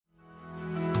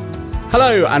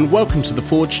Hello and welcome to the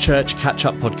Forge Church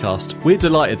Catch-Up Podcast. We're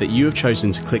delighted that you have chosen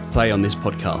to click play on this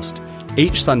podcast.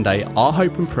 Each Sunday, our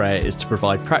hope and prayer is to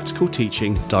provide practical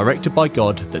teaching directed by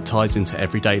God that ties into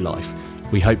everyday life.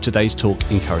 We hope today's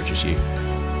talk encourages you.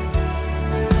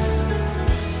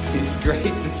 It's great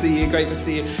to see you, great to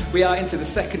see you. We are into the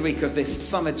second week of this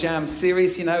Summer Jam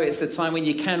series. You know, it's the time when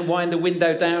you can wind the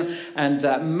window down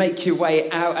and make your way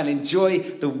out and enjoy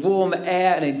the warm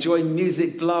air and enjoy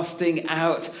music blasting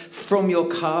out from your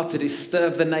car to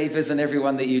disturb the neighbours and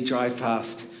everyone that you drive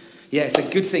past. Yeah, it's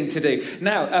a good thing to do.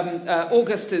 Now,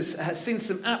 August has seen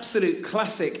some absolute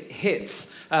classic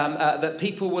hits that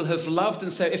people will have loved.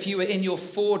 And so if you were in your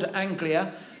Ford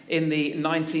Anglia in the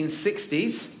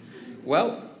 1960s,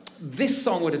 well, this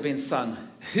song would have been sung.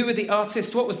 Who were the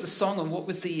artists? What was the song and what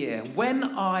was the year? When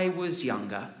I was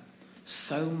younger,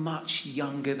 so much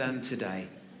younger than today,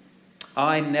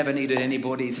 I never needed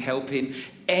anybody's help in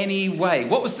any way.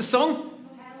 What was the song?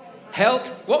 Help.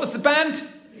 What was the band?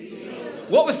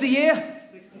 What was the year?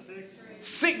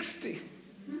 60.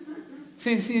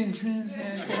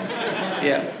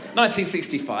 Yeah,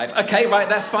 1965. Okay, right,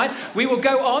 that's fine. We will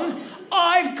go on.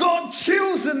 I've got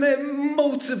chills and they're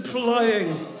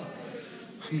multiplying.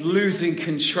 I'm losing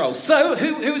control. So,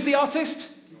 who was the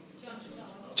artist?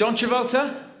 John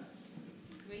Travolta?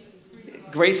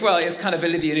 Greece. Well, it's kind of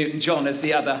Olivia Newton-John as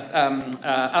the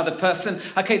other person.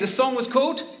 Okay, the song was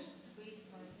called?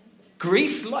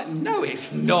 Grease? No,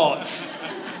 it's not.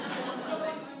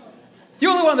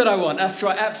 You're the one that I want. That's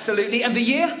right, absolutely. And the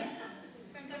year?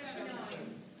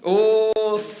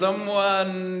 Oh,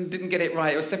 someone didn't get it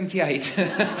right. It was 78.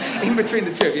 In between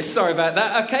the two of you. Sorry about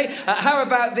that. Okay, how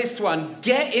about this one?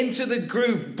 Get into the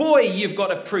groove. Boy, you've got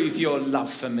to prove your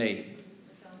love for me.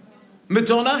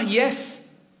 Madonna,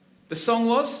 yes. The song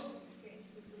was?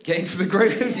 Get into the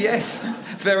groove, yes.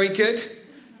 Very good.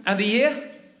 And the year?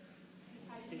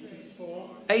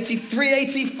 83,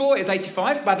 84. It's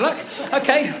 85. Bad luck.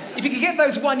 Okay, if you could get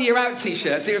those 1 year out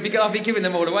t-shirts, it would be good. I'd be giving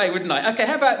them all away, wouldn't I? Okay,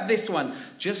 how about this one?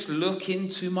 Just look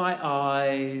into my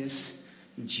eyes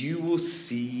and you will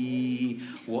see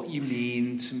what you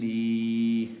mean to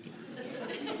me.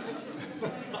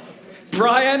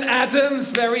 Bryan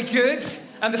Adams, very good.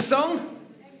 And the song?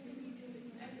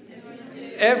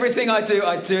 Everything I do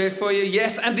it for you.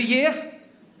 Yes, and the year?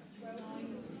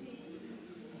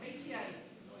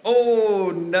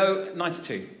 Oh, no,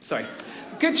 92. Sorry.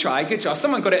 Good try, good job.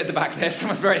 Someone got it at the back there.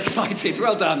 Someone's very excited.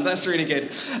 Well done. That's really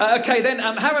good. Okay, then,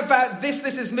 how about this?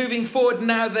 This is moving forward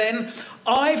now, then.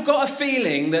 I've got a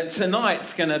feeling that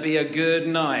tonight's going to be a good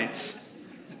night.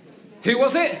 Who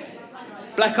was it?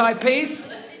 Black Eyed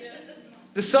Peas?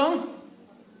 The song?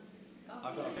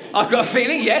 I've got a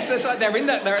feeling. Yes, that's right. They're in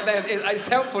that. It's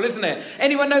helpful, isn't it?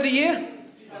 Anyone know the year?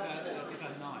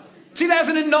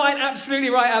 2009, absolutely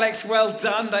right, Alex. Well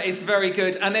done. That is very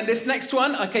good. And then this next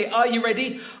one. Okay, are you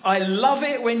ready? I love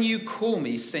it when you call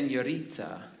me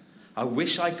señorita. I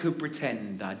wish I could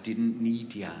pretend I didn't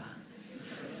need ya.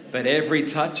 But every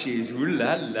touch is ooh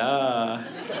la la.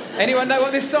 Anyone know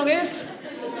what this song is?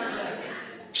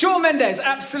 Shawn Mendes,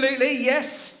 absolutely,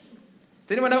 yes.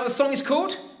 Does anyone know what the song is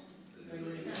called?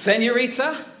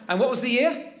 Señorita. And what was the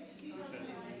year?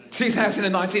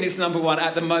 2019 is number one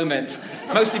at the moment.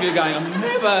 Most of you are going, I've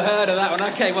never heard of that one.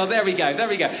 Okay, well, there we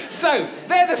go. So,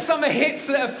 they're the summer hits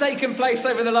that have taken place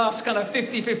over the last kind of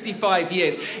 50, 55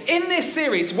 years. In this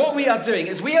series, what we are doing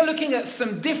is we are looking at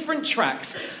some different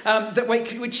tracks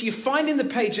which you find in the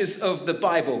pages of the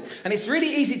Bible. And it's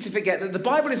really easy to forget that the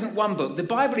Bible isn't one book. The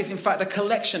Bible is, in fact, a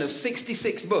collection of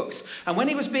 66 books. And when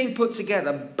it was being put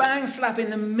together, bang slap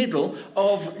in the middle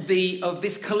of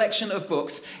this collection of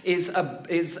books is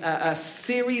a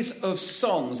series of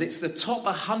songs. It's the top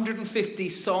 150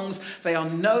 songs. They are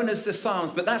known as the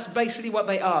Psalms, but that's basically what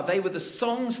they are. They were the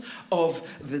songs of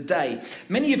the day.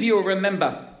 Many of you will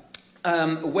remember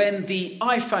when the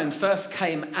iPhone first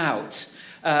came out,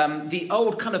 the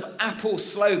old kind of Apple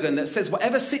slogan that says,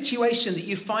 whatever situation that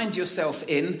you find yourself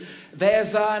in,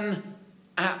 there's an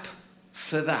app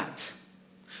for that.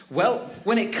 Well,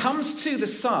 when it comes to the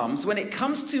Psalms, when it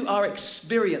comes to our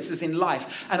experiences in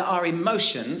life and our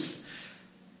emotions,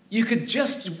 you could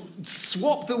just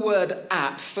swap the word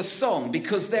app for song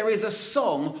because there is a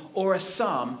song or a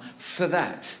psalm for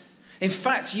that. In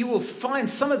fact, you will find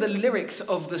some of the lyrics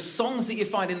of the songs that you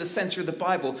find in the center of the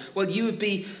Bible. Well, you would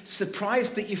be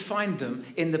surprised that you find them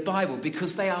in the Bible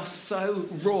because they are so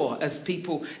raw as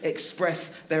people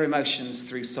express their emotions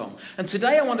through song. And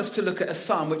today I want us to look at a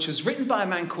psalm which was written by a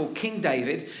man called King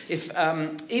David.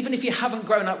 Even if you haven't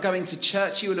grown up going to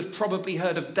church, you would have probably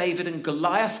heard of David and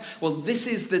Goliath. Well, this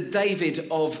is the David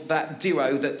of that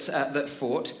duo that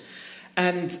fought.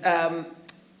 And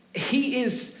he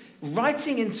is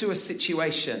writing into a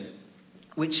situation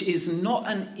which is not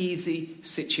an easy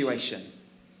situation.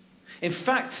 In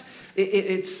fact,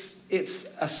 it's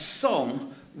a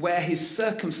song where his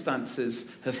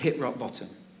circumstances have hit rock bottom.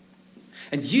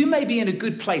 And you may be in a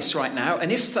good place right now,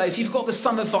 and if so, if you've got the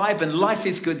summer vibe and life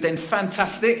is good, then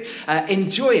fantastic,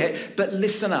 enjoy it, but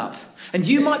listen up. And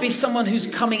you might be someone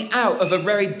who's coming out of a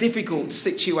very difficult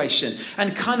situation,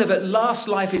 and kind of at last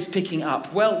life is picking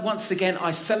up. Well, once again,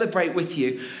 I celebrate with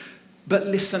you, but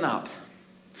listen up.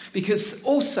 Because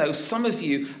also, some of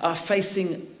you are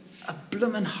facing a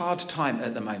bloomin' hard time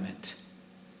at the moment.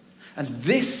 And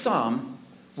this psalm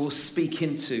will speak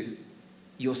into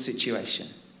your situation.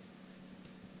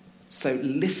 So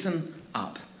listen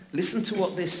up. Listen to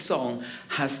what this song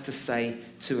has to say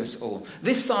to us all.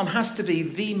 This psalm has to be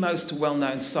the most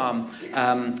well-known psalm,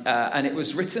 and it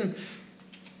was written,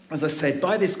 as I said,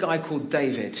 by this guy called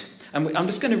David. And I'm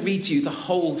just going to read you the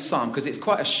whole psalm because it's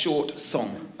quite a short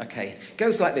song. Okay, it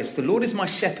goes like this. The Lord is my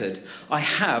shepherd. I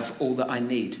have all that I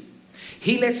need.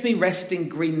 He lets me rest in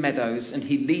green meadows and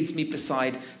he leads me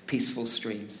beside peaceful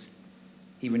streams.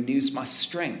 He renews my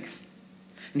strength.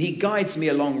 And he guides me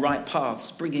along right paths,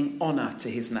 bringing honor to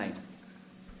his name.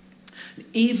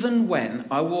 Even when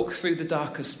I walk through the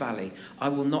darkest valley, I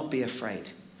will not be afraid,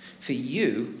 for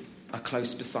you are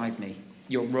close beside me.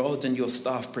 Your rod and your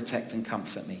staff protect and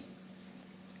comfort me.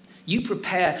 You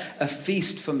prepare a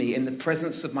feast for me in the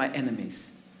presence of my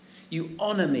enemies. You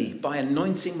honor me by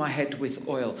anointing my head with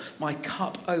oil. My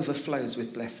cup overflows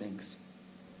with blessings.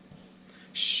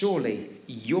 Surely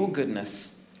your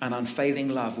goodness and unfailing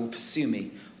love will pursue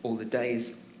me all the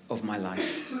days of my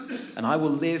life, and I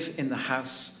will live in the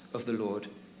house of the Lord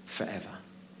forever.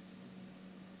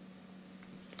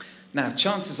 Now,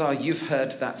 chances are you've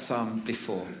heard that psalm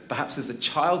before. Perhaps as a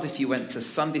child, if you went to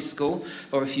Sunday school,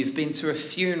 or if you've been to a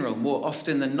funeral, more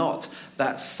often than not,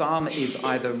 that psalm is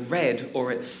either read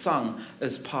or it's sung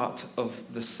as part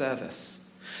of the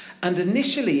service. And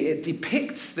initially, it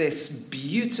depicts this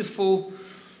beautiful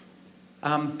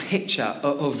picture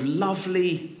of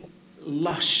lovely,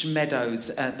 lush meadows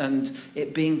and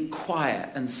it being quiet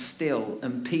and still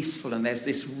and peaceful, and there's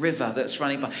this river that's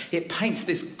running by. It paints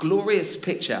this glorious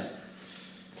picture.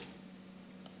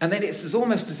 And then it's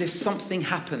almost as if something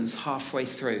happens halfway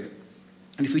through.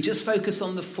 And if we just focus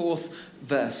on the fourth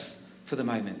verse for the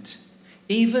moment.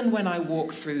 Even when I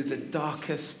walk through the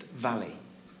darkest valley,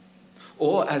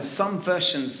 or as some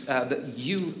versions that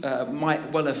you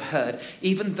might well have heard,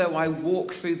 even though I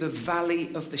walk through the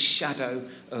valley of the shadow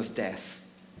of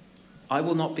death, I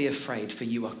will not be afraid, for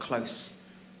you are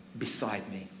close beside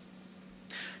me.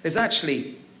 There's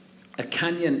actually a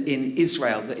canyon in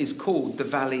Israel that is called the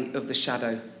Valley of the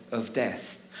Shadow of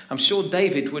Death. I'm sure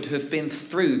David would have been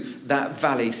through that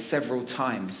valley several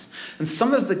times. And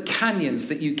some of the canyons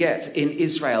that you get in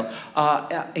Israel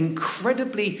are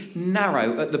incredibly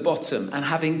narrow at the bottom and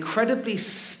have incredibly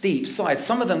steep sides.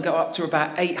 Some of them go up to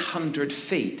about 800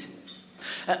 feet.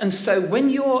 And so when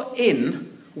you're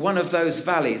in one of those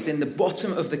valleys, in the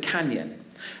bottom of the canyon,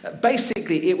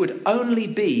 basically it would only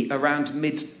be around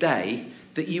midday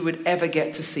that you would ever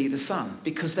get to see the sun,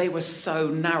 because they were so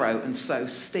narrow and so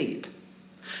steep.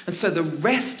 And so the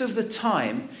rest of the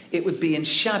time, it would be in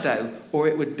shadow or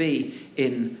it would be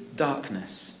in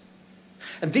darkness.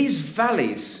 And these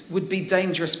valleys would be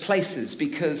dangerous places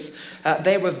because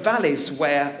they were valleys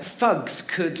where thugs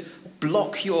could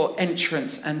block your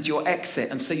entrance and your exit,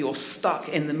 and so you're stuck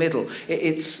in the middle.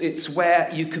 It's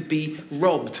where you could be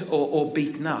robbed or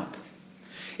beaten up.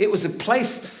 It was a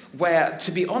place where,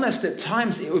 to be honest, at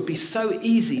times it would be so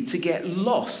easy to get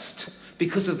lost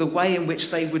because of the way in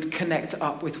which they would connect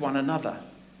up with one another.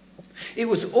 It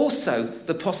was also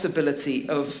the possibility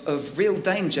of real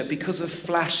danger because of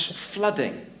flash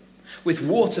flooding, with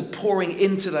water pouring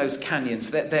into those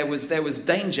canyons. That there was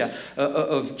danger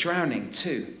of drowning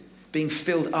too, being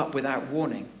filled up without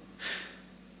warning.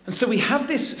 And so we have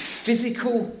this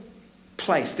physical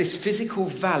place, this physical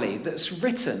valley that's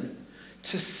written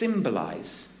to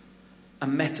symbolize a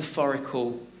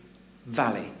metaphorical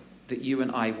valley that you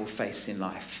and I will face in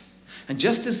life. And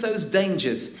just as those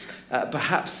dangers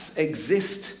perhaps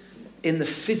exist in the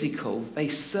physical, they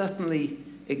certainly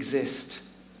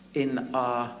exist in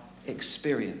our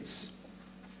experience.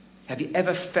 Have you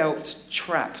ever felt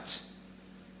trapped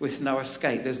with no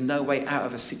escape? There's no way out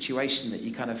of a situation that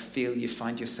you kind of feel you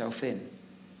find yourself in.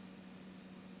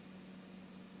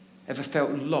 Ever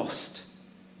felt lost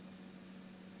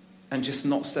and just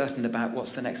not certain about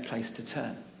what's the next place to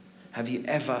turn? Have you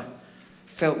ever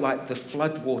felt like the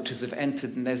floodwaters have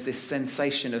entered and there's this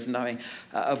sensation of knowing,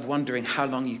 of wondering how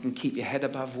long you can keep your head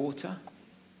above water?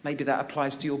 Maybe that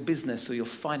applies to your business or your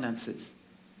finances.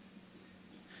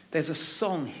 There's a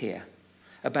song here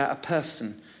about a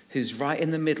person who's right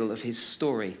in the middle of his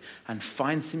story and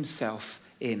finds himself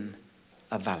in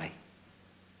a valley.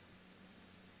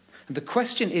 And the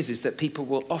question is that people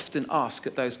will often ask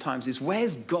at those times is,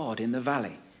 where's God in the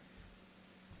valley?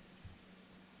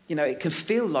 You know, it can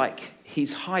feel like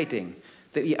he's hiding,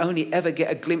 that you only ever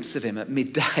get a glimpse of him at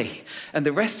midday. And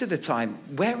the rest of the time,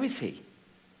 where is he?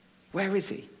 Where is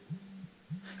he?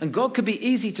 And God could be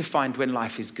easy to find when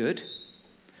life is good.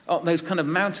 On those kind of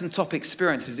mountaintop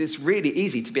experiences, it's really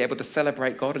easy to be able to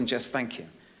celebrate God and just thank him.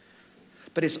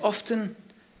 But it's often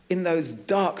in those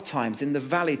dark times, in the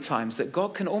valley times, that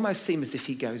God can almost seem as if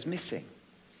he goes missing.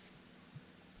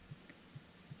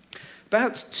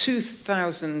 About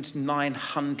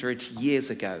 2,900 years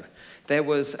ago, there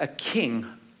was a king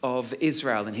of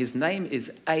Israel, and his name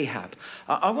is Ahab.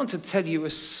 I want to tell you a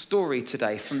story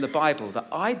today from the Bible that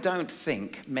I don't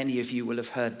think many of you will have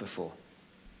heard before.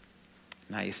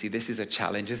 Now, you see, this is a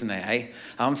challenge, isn't it, eh?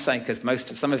 I'm saying because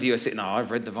some of you are sitting, oh,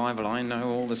 I've read the Bible, I know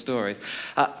all the stories.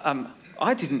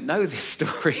 I didn't know this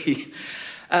story.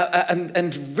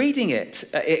 And reading it,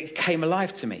 it came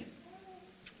alive to me.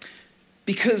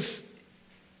 Because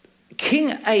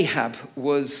King Ahab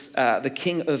was the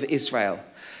king of Israel.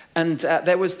 And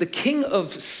there was the king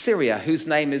of Syria, whose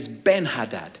name is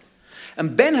Ben-Hadad.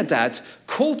 And Ben-Hadad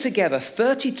called together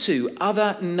 32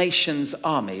 other nations'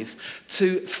 armies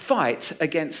to fight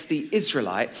against the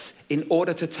Israelites in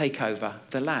order to take over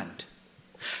the land.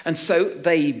 And so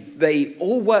they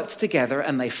all worked together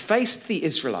and they faced the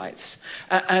Israelites.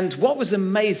 And what was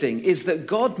amazing is that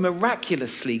God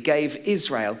miraculously gave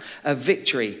Israel a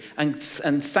victory and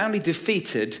soundly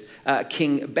defeated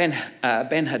King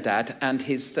Ben-Hadad and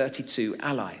his 32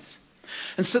 allies.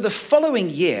 And so the following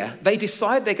year, they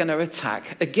decide they're going to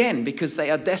attack again because they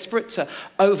are desperate to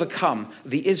overcome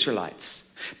the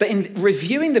Israelites. But in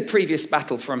reviewing the previous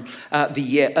battle from the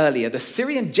year earlier, the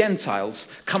Syrian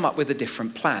Gentiles come up with a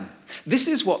different plan. This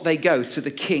is what they go to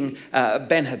the king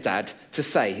Ben-Hadad to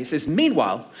say. He says,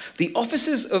 meanwhile, the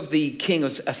officers of the king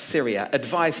of Assyria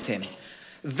advised him,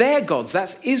 their gods,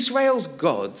 that's Israel's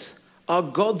gods, are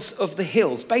gods of the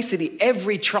hills. Basically,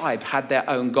 every tribe had their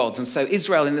own gods. And so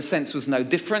Israel, in a sense, was no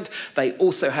different. They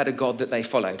also had a god that they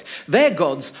followed. Their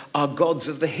gods are gods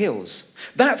of the hills.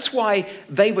 That's why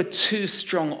they were too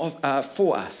strong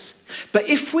for us. But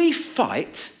if we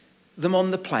fight them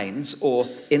on the plains or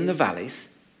in the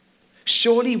valleys,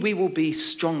 surely we will be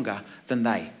stronger than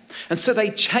they. And so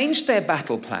they changed their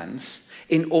battle plans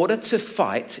in order to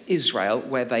fight Israel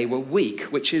where they were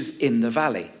weak, which is in the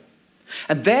valley.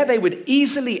 And there they would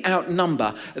easily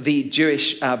outnumber the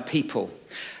Jewish people.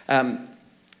 That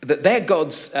their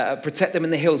gods protect them in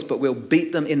the hills, but will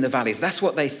beat them in the valleys. That's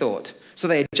what they thought. So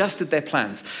they adjusted their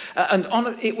plans.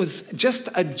 It was just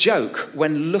a joke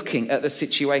when looking at the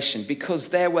situation, because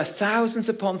there were thousands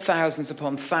upon thousands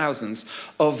upon thousands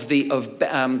of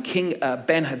King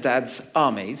Ben-Hadad's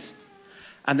armies.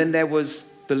 And then there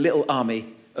was the little army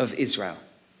of Israel.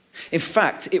 In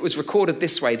fact, it was recorded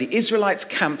this way. The Israelites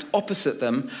camped opposite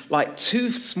them like two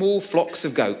small flocks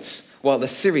of goats, while the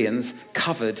Syrians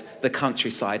covered the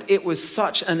countryside. It was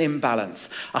such an imbalance.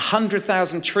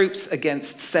 100,000 troops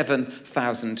against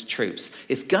 7,000 troops.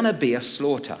 It's going to be a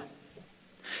slaughter.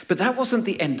 But that wasn't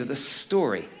the end of the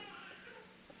story.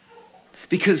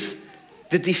 Because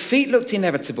the defeat looked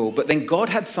inevitable, but then God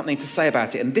had something to say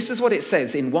about it. And this is what it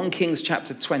says in 1 Kings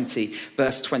chapter 20,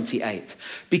 verse 28.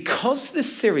 Because the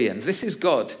Syrians, this is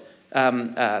God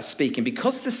speaking,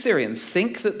 because the Syrians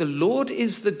think that the Lord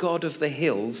is the God of the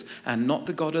hills and not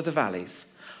the God of the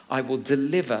valleys, I will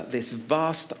deliver this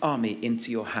vast army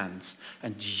into your hands,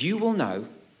 and you will know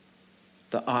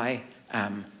that I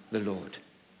am the Lord.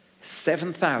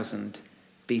 7,000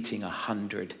 beating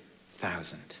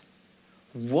 100,000.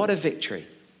 What a victory.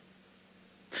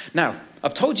 Now,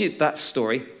 I've told you that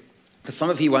story because some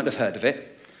of you won't have heard of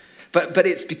it, but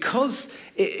it's because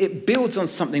it builds on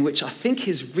something which I think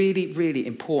is really, really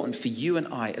important for you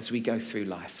and I as we go through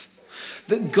life.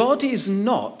 That God is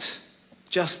not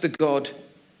just the God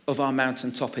of our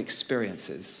mountaintop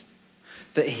experiences,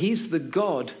 that he's the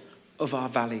God of our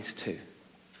valleys too.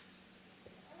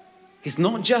 He's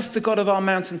not just the God of our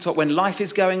mountaintop when life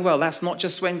is going well. That's not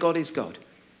just when God is God.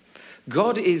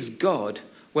 God is God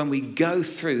when we go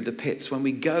through the pits, when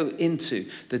we go into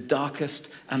the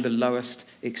darkest and the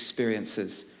lowest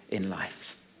experiences in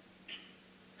life.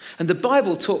 And the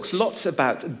Bible talks lots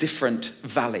about different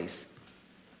valleys.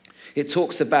 It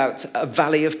talks about a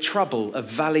valley of trouble, a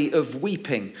valley of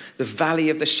weeping, the valley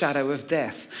of the shadow of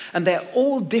death. And they're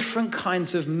all different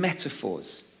kinds of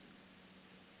metaphors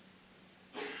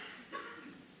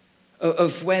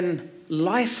of when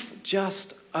life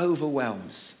just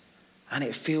overwhelms and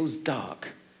it feels dark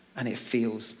and it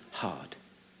feels hard.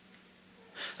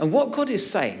 And what God is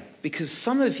saying, because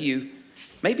some of you,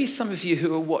 maybe some of you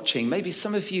who are watching, maybe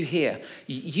some of you here,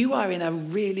 you are in a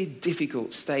really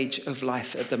difficult stage of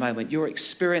life at the moment. You're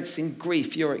experiencing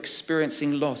grief, you're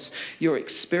experiencing loss, you're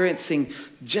experiencing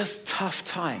just tough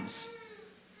times.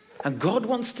 And God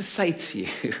wants to say to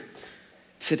you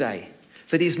today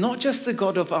that he's not just the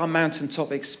God of our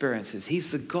mountaintop experiences,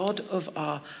 he's the God of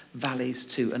our valleys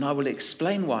too. And I will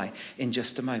explain why in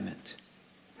just a moment.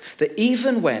 That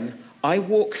even when I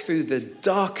walk through the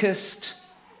darkest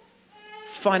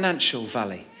financial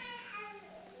valley,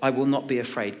 I will not be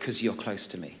afraid because you're close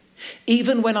to me.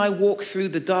 Even when I walk through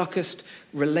the darkest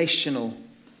relational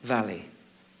valley,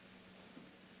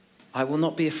 I will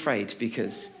not be afraid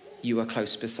because you are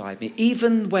close beside me.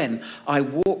 Even when I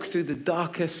walk through the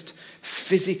darkest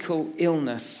physical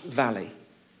illness valley,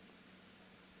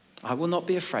 I will not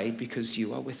be afraid because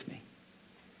you are with me.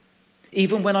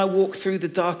 Even when I walk through the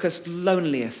darkest,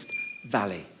 loneliest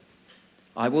valley,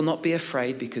 I will not be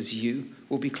afraid because you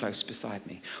will be close beside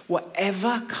me.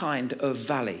 Whatever kind of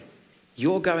valley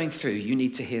you're going through, you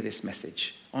need to hear this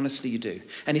message. Honestly, you do.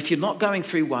 And if you're not going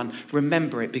through one,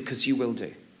 remember it because you will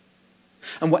do.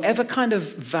 And whatever kind of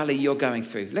valley you're going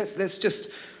through, let's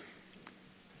just,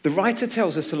 the writer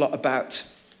tells us a lot about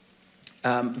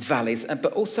valleys,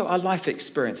 but also our life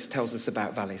experience tells us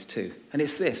about valleys too. And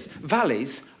it's this: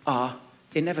 valleys are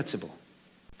inevitable.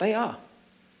 They are.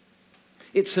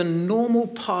 It's a normal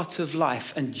part of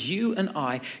life, and you and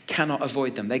I cannot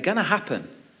avoid them. They're going to happen.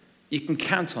 You can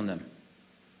count on them.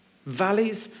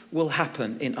 Valleys will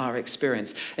happen in our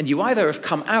experience. And you either have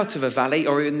come out of a valley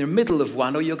or you're in the middle of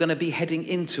one, or you're going to be heading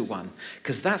into one,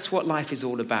 because that's what life is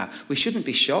all about. We shouldn't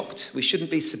be shocked. We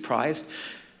shouldn't be surprised.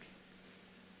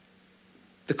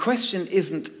 The question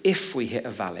isn't if we hit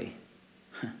a valley.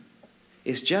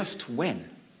 It's just when.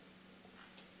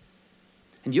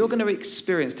 And you're going to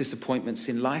experience disappointments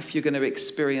in life. You're going to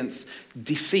experience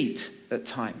defeat at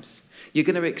times. You're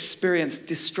going to experience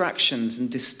distractions and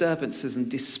disturbances and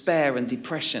despair and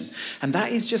depression. And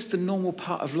that is just the normal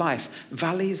part of life.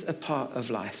 Valleys are part of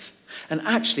life. And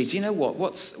actually, do you know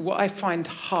what I find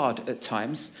hard at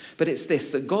times? But it's this,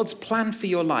 that God's plan for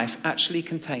your life actually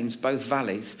contains both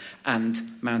valleys and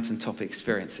mountaintop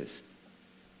experiences.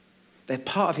 They're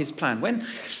part of his plan.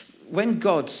 When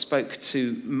God spoke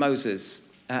to Moses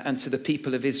and to the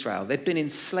people of Israel, they'd been in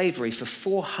slavery for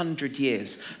 400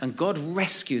 years, and God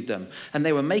rescued them, and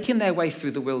they were making their way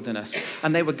through the wilderness,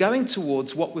 and they were going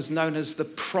towards what was known as the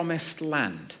Promised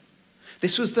Land.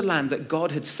 This was the land that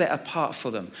God had set apart for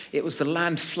them. It was the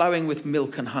land flowing with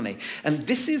milk and honey. And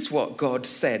this is what God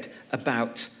said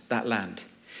about that land.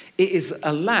 It is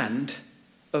a land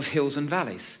of hills and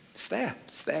valleys.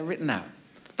 It's there written out.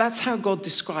 That's how God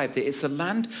described it. It's a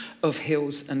land of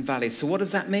hills and valleys. So what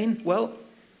does that mean? Well,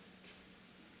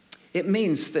 it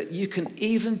means that you can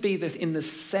even be in the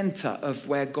center of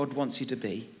where God wants you to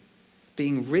be,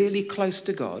 being really close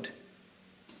to God.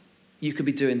 You can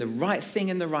be doing the right thing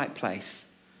in the right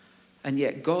place, and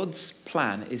yet God's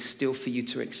plan is still for you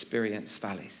to experience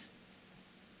valleys.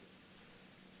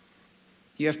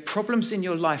 You have problems in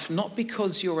your life not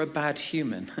because you're a bad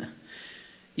human.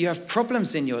 You have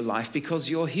problems in your life because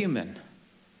you're human.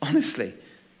 Honestly,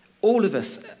 all of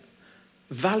us,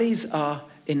 valleys are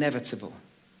inevitable.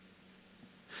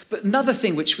 But another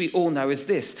thing which we all know is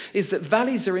this, is that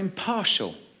valleys are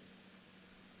impartial.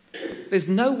 There's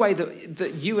no way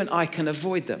that you and I can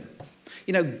avoid them.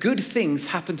 You know, good things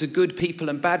happen to good people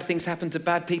and bad things happen to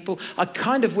bad people. I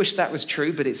kind of wish that was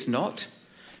true, but it's not.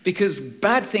 Because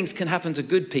bad things can happen to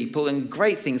good people and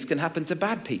great things can happen to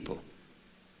bad people.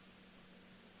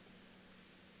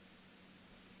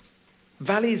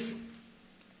 Valleys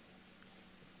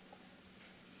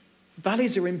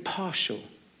are impartial.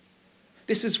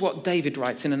 This is what David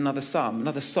writes in another psalm,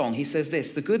 another song. He says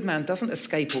this: the good man doesn't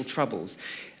escape all troubles.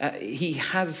 He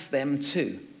has them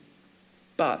too.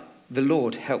 But the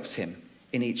Lord helps him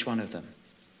in each one of them.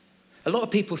 A lot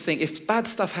of people think if bad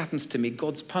stuff happens to me,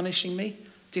 God's punishing me.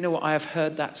 Do you know what? I have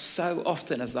heard that so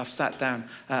often as I've sat down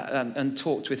and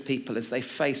talked with people as they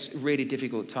face really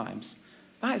difficult times.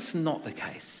 That's not the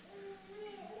case.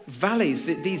 Valleys,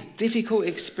 these difficult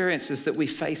experiences that we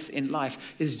face in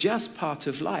life, is just part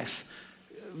of life.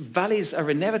 Valleys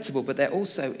are inevitable, but they're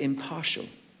also impartial.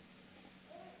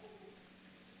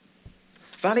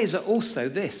 Valleys are also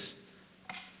this.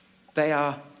 They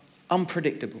are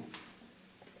unpredictable.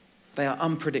 They are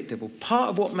unpredictable. Part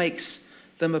of what makes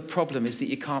them a problem is that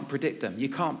you can't predict them. You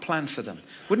can't plan for them.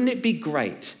 Wouldn't it be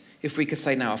great if we could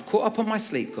say, now, I've caught up on my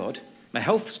sleep, God. My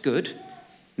health's good.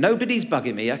 Nobody's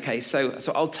bugging me. Okay, so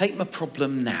I'll take my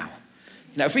problem now.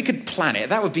 Now, if we could plan it,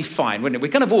 that would be fine, wouldn't it?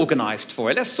 We're kind of organised for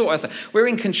it. Let's sort it out. We're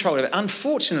in control of it.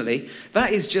 Unfortunately,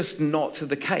 that is just not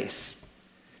the case.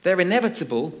 They're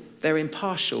inevitable, they're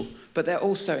impartial, but they're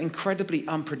also incredibly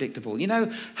unpredictable. You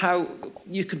know how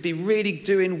you could be really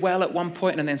doing well at one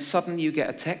point and then suddenly you get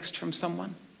a text from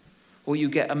someone? Or you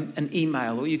get an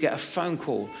email, or you get a phone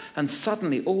call, and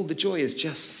suddenly all the joy is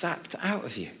just sapped out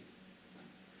of you.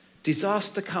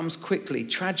 Disaster comes quickly,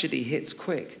 tragedy hits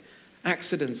quick.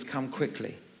 Accidents come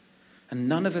quickly, and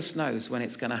none of us knows when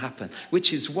it's going to happen,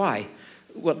 which is why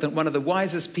one of the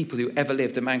wisest people who ever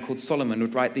lived, a man called Solomon,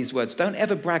 would write these words: don't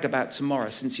ever brag about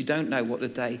tomorrow, since you don't know what the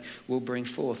day will bring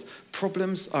forth.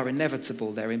 Problems are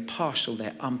inevitable, they're impartial,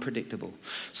 they're unpredictable.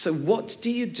 So what do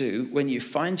you do when you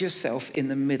find yourself in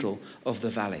the middle of the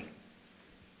valley?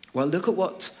 Well, look at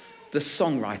what the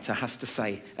songwriter has to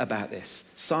say about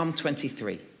this. Psalm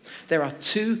 23. There are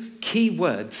two key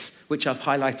words which I've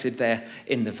highlighted there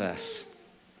in the verse.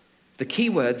 The key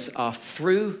words are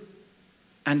through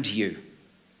and you.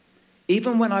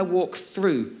 Even when I walk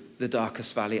through the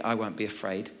darkest valley, I won't be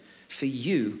afraid, for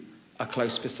you are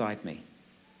close beside me.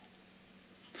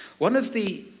 One of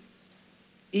the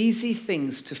easy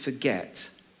things to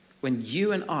forget when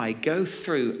you and I go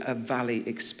through a valley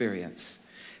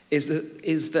experience is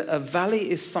that a valley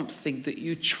is something that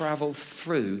you travel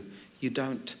through, you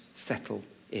don't settle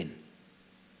in.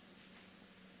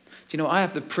 Do you know, I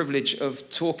have the privilege of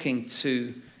talking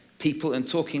to people and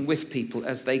talking with people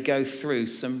as they go through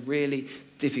some really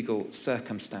difficult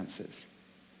circumstances.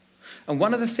 And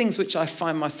one of the things which I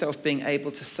find myself being able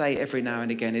to say every now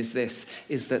and again is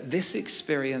that this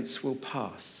experience will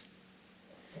pass.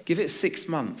 Give it 6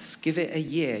 months, give it a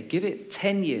year, give it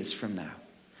 10 years from now.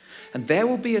 And there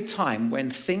will be a time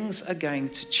when things are going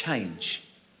to change.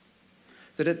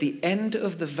 That at the end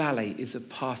of the valley is a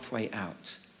pathway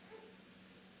out.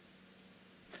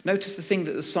 Notice the thing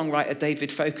that the songwriter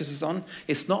David focuses on.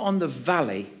 It's not on the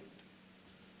valley.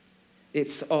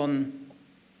 It's on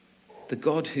the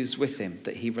God who's with him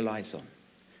that he relies on.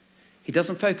 He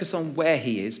doesn't focus on where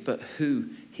he is, but who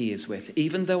he is with.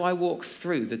 Even though I walk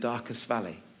through the darkest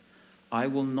valley, I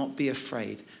will not be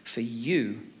afraid, for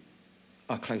you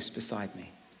are close beside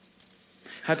me.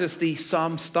 How does the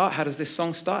psalm start? How does this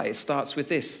song start? It starts with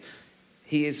this: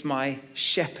 He is my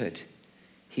shepherd.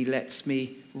 He lets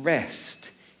me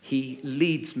rest. He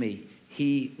leads me.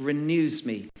 He renews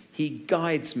me. He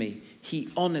guides me. He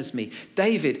honors me.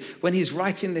 David, when he's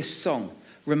writing this song,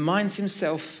 reminds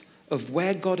himself of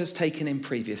where God has taken him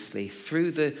previously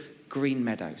through the green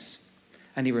meadows.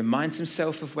 And he reminds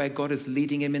himself of where God is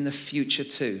leading him in the future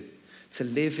too, to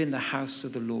live in the house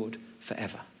of the Lord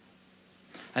forever.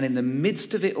 And in the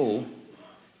midst of it all,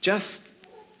 just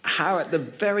how at the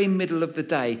very middle of the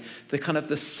day,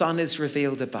 the sun is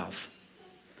revealed above.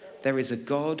 There is a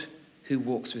God who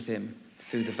walks with him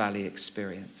through the valley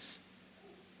experience.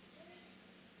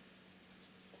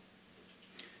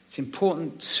 It's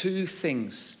important, two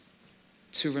things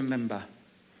to remember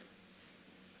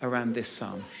around this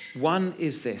psalm. One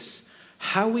is this: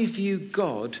 how we view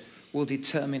God will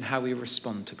determine how we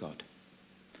respond to God.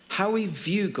 How we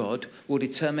view God will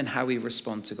determine how we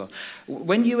respond to God.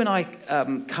 When you and I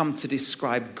come to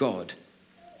describe God,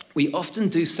 we often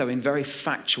do so in very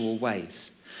factual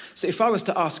ways. So if I was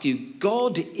to ask you,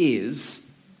 God is,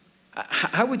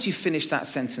 how would you finish that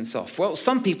sentence off? Well,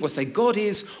 some people say God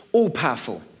is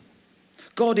all-powerful.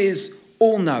 God is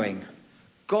all-knowing.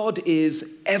 God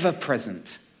is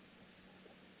ever-present.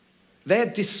 They're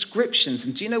descriptions,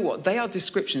 and do you know what? They are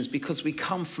descriptions because we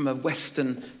come from a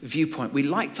Western viewpoint. We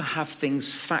like to have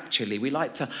things factually. We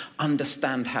like to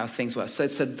understand how things work.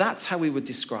 So that's how we would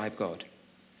describe God.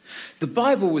 The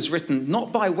Bible was written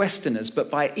not by Westerners, but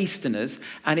by Easterners,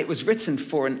 and it was written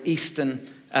for an Eastern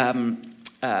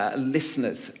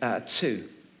listeners too.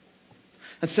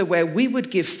 And so where we would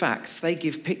give facts, they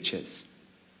give pictures,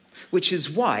 which is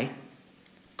why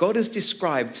God is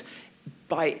described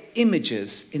by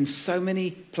images in so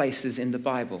many places in the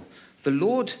Bible. The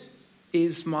Lord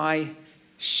is my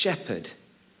shepherd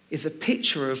is a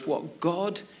picture of what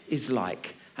God is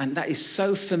like, and that is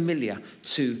so familiar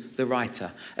to the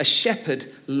writer. A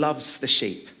shepherd loves the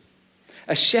sheep.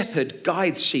 A shepherd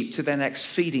guides sheep to their next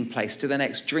feeding place, to their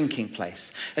next drinking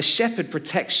place. A shepherd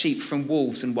protects sheep from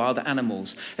wolves and wild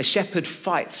animals. A shepherd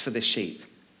fights for the sheep.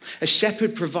 A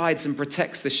shepherd provides and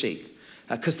protects the sheep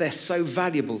because they're so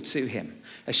valuable to him.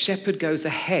 A shepherd goes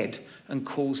ahead and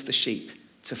calls the sheep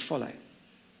to follow.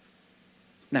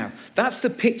 Now, that's the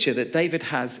picture that David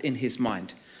has in his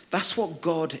mind. That's what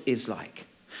God is like.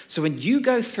 So when you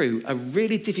go through a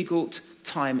really difficult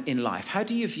time in life, how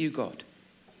do you view God?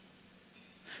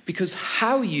 Because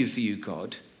how you view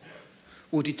God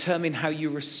will determine how you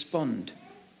respond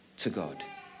to God.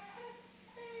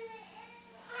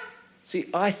 See,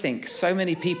 I think so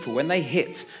many people, when they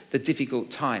hit the difficult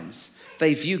times,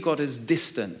 they view God as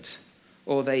distant,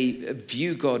 or they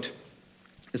view God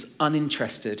as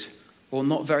uninterested, or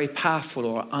not very powerful,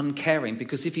 or uncaring,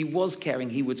 because if he was caring,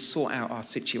 he would sort out our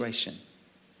situation.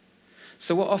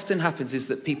 So what often happens is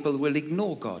that people will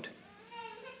ignore God.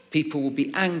 People will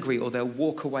be angry, or they'll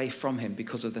walk away from him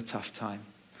because of the tough time.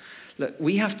 Look,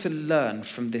 we have to learn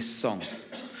from this song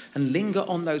and linger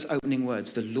on those opening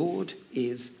words. The Lord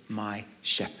is my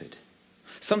shepherd.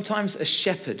 Sometimes a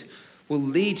shepherd will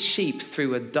lead sheep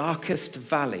through a darkest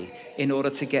valley in order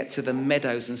to get to the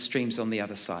meadows and streams on the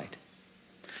other side.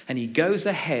 And he goes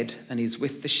ahead and he's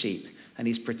with the sheep and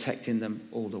he's protecting them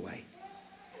all the way.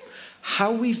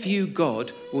 How we view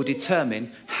God will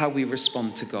determine how we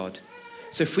respond to God.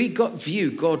 So if we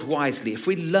view God wisely, if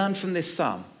we learn from this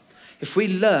psalm, if we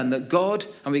learn that God,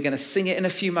 and we're going to sing it in a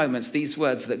few moments, these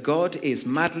words, that God is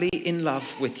madly in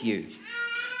love with you,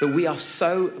 that we are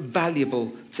so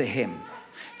valuable to him.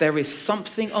 There is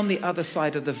something on the other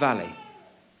side of the valley,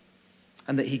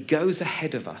 and that he goes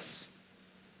ahead of us.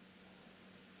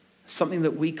 Something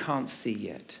that we can't see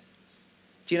yet.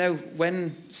 Do you know,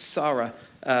 when Sarah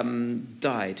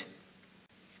died,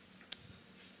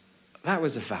 that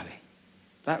was a valley.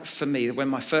 That, for me, when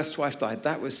my first wife died,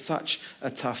 that was such a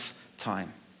tough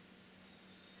time.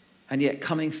 And yet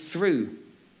coming through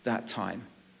that time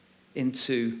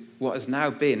into what has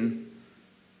now been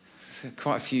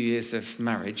quite a few years of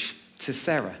marriage to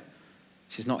Sarah.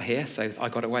 She's not here, so I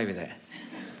got away with it.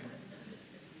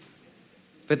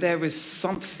 But there was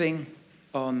something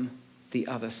on the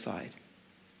other side.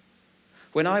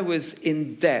 When I was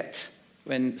in debt,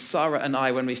 when Sarah and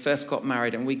I, when we first got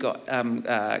married and we got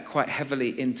quite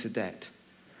heavily into debt,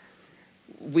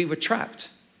 we were trapped.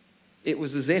 It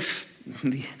was as if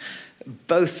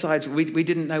both sides, we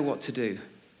didn't know what to do.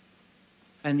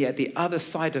 And yet the other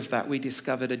side of that, we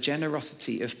discovered a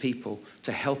generosity of people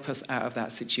to help us out of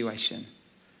that situation.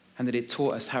 And that it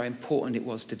taught us how important it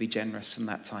was to be generous from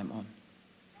that time on.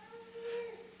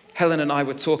 Helen and I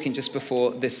were talking just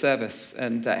before this service,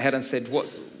 and Helen said,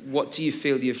 what do you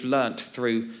feel you've learnt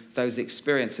through those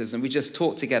experiences? And we just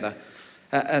talked together.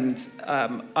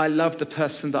 I love the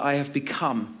person that I have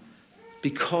become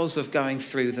because of going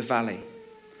through the valley.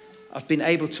 I've been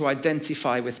able to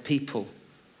identify with people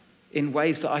in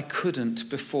ways that I couldn't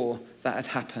before that had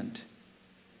happened.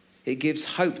 It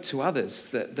gives hope to others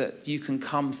that you can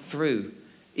come through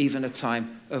even a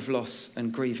time of loss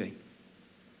and grieving.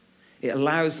 It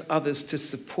allows others to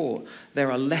support.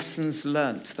 There are lessons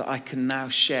learnt that I can now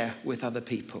share with other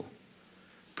people.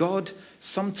 God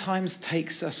sometimes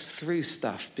takes us through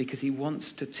stuff because he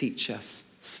wants to teach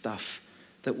us stuff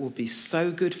that will be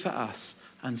so good for us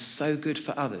and so good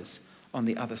for others on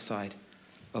the other side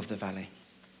of the valley.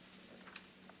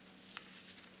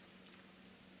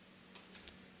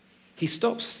 He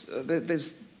stops.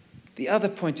 The other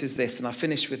point is this, and I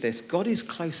finish with this. God is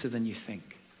closer than you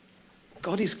think.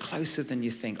 God is closer than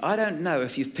you think. I don't know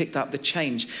if you've picked up the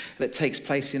change that takes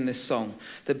place in this song.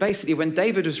 That basically when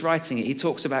David was writing it, he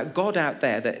talks about God out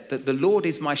there, that the Lord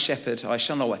is my shepherd, I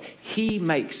shall not want. He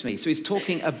makes me. So he's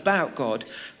talking about God.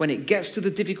 When it gets to the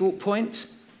difficult point,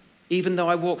 even though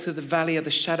I walk through the valley of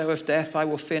the shadow of death, I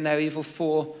will fear no evil,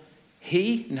 for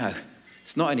he? No,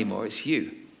 it's not anymore, it's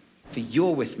you. For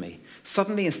you're with me.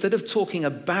 Suddenly, instead of talking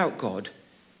about God,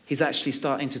 he's actually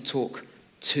starting to talk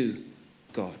to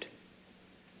God.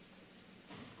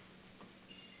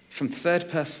 From third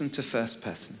person to first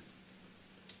person.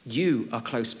 You are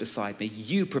close beside me.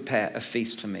 You prepare a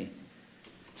feast for me.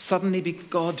 Suddenly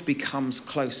God becomes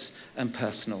close and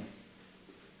personal.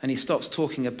 And he stops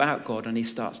talking about God and he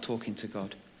starts talking to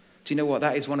God. Do you know what?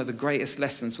 That is one of the greatest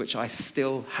lessons which I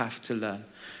still have to learn.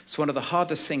 It's one of the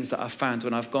hardest things that I've found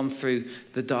when I've gone through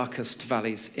the darkest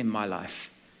valleys in my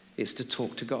life. It's to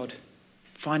talk to God.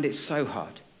 I find it so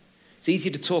hard. It's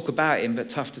easy to talk about him, but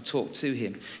tough to talk to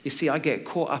him. You see, I get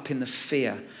caught up in the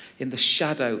fear, in the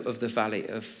shadow of the valley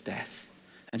of death.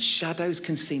 And shadows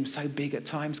can seem so big at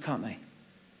times, can't they?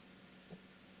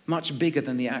 Much bigger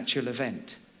than the actual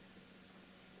event.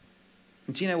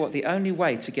 And do you know what? The only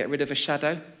way to get rid of a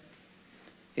shadow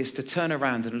is to turn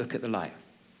around and look at the light.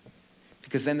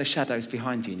 Because then the shadow's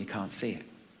behind you and you can't see it.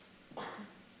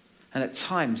 And at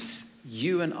times,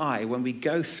 you and I, when we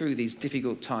go through these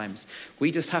difficult times,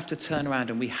 we just have to turn around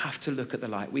and we have to look at the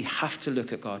light. We have to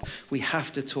look at God. We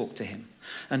have to talk to him.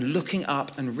 And looking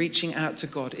up and reaching out to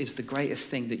God is the greatest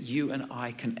thing that you and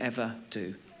I can ever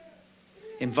do.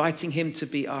 Inviting him to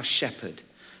be our shepherd,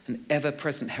 an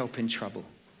ever-present help in trouble,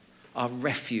 our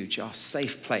refuge, our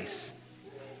safe place.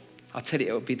 I'll tell you,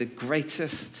 it will be the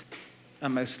greatest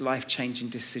and most life-changing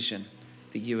decision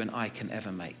that you and I can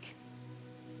ever make.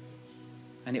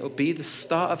 And it will be the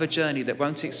start of a journey that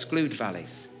won't exclude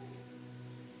valleys,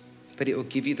 but it will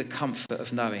give you the comfort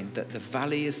of knowing that the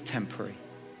valley is temporary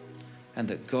and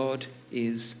that God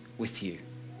is with you,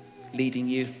 leading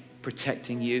you,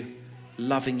 protecting you,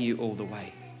 loving you all the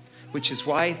way. Which is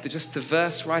why just the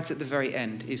verse right at the very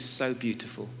end is so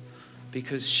beautiful,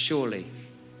 because surely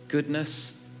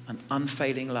goodness and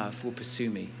unfailing love will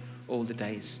pursue me all the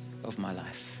days of my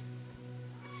life.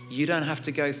 You don't have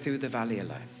to go through the valley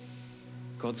alone.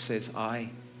 God says, I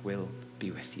will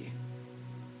be with you.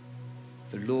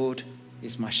 The Lord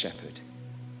is my shepherd.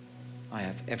 I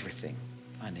have everything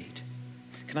I need.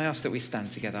 Can I ask that we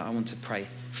stand together? I want to pray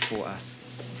for us.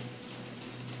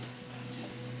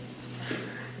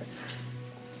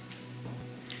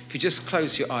 If you just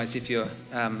close your eyes, if you're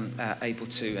able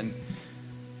to, and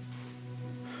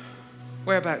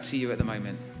whereabouts are you at the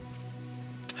moment?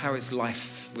 How is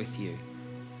life with you?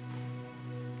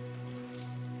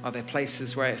 Are there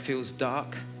places where it feels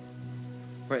dark,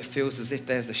 where it feels as if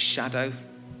there's a shadow?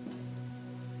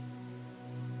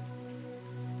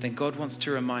 Then God wants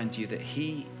to remind you that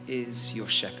he is your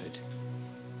shepherd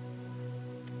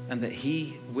and that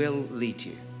he will lead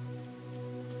you.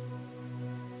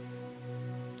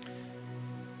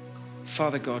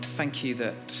 Father God, thank you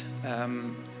that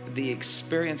the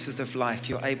experiences of life,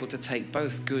 you're able to take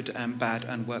both good and bad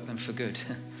and work them for good.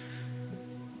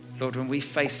 Lord, when we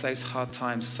face those hard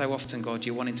times, so often, God,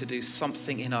 you're wanting to do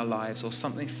something in our lives or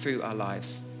something through our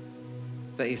lives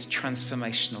that is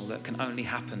transformational, that can only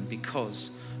happen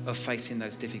because of facing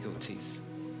those difficulties.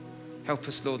 Help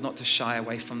us, Lord, not to shy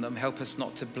away from them. Help us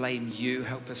not to blame you.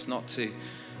 Help us not to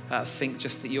think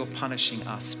just that you're punishing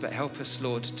us, but help us,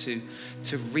 Lord, to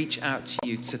reach out to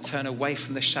you, to turn away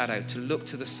from the shadow, to look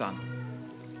to the sun,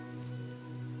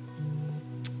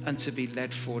 and to be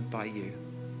led forward by you.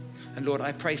 And Lord,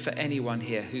 I pray for anyone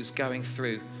here who's going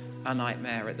through a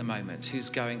nightmare at the moment, who's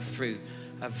going through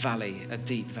a valley, a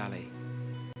deep valley.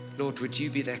 Lord, would you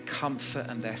be their comfort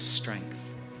and their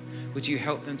strength? Would you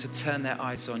help them to turn their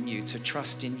eyes on you, to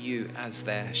trust in you as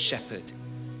their shepherd?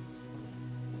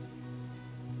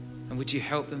 And would you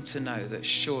help them to know that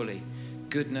surely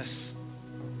goodness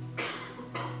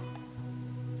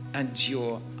and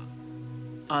your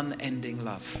unending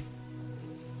love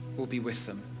will be with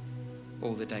them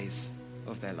all the days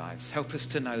of their lives. Help us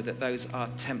to know that those are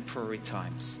temporary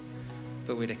times,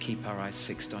 but we're to keep our eyes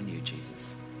fixed on you,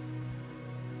 Jesus.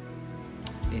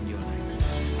 In your name.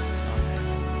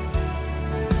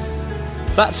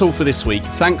 That's all for this week.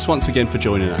 Thanks once again for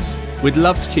joining us. We'd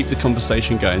love to keep the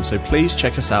conversation going, so please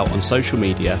check us out on social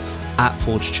media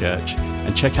 @Forge Church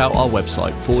and check out our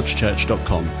website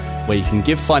forgechurch.com, where you can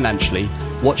give financially,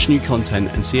 watch new content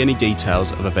and see any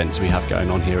details of events we have going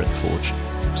on here at the Forge.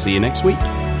 See you next week.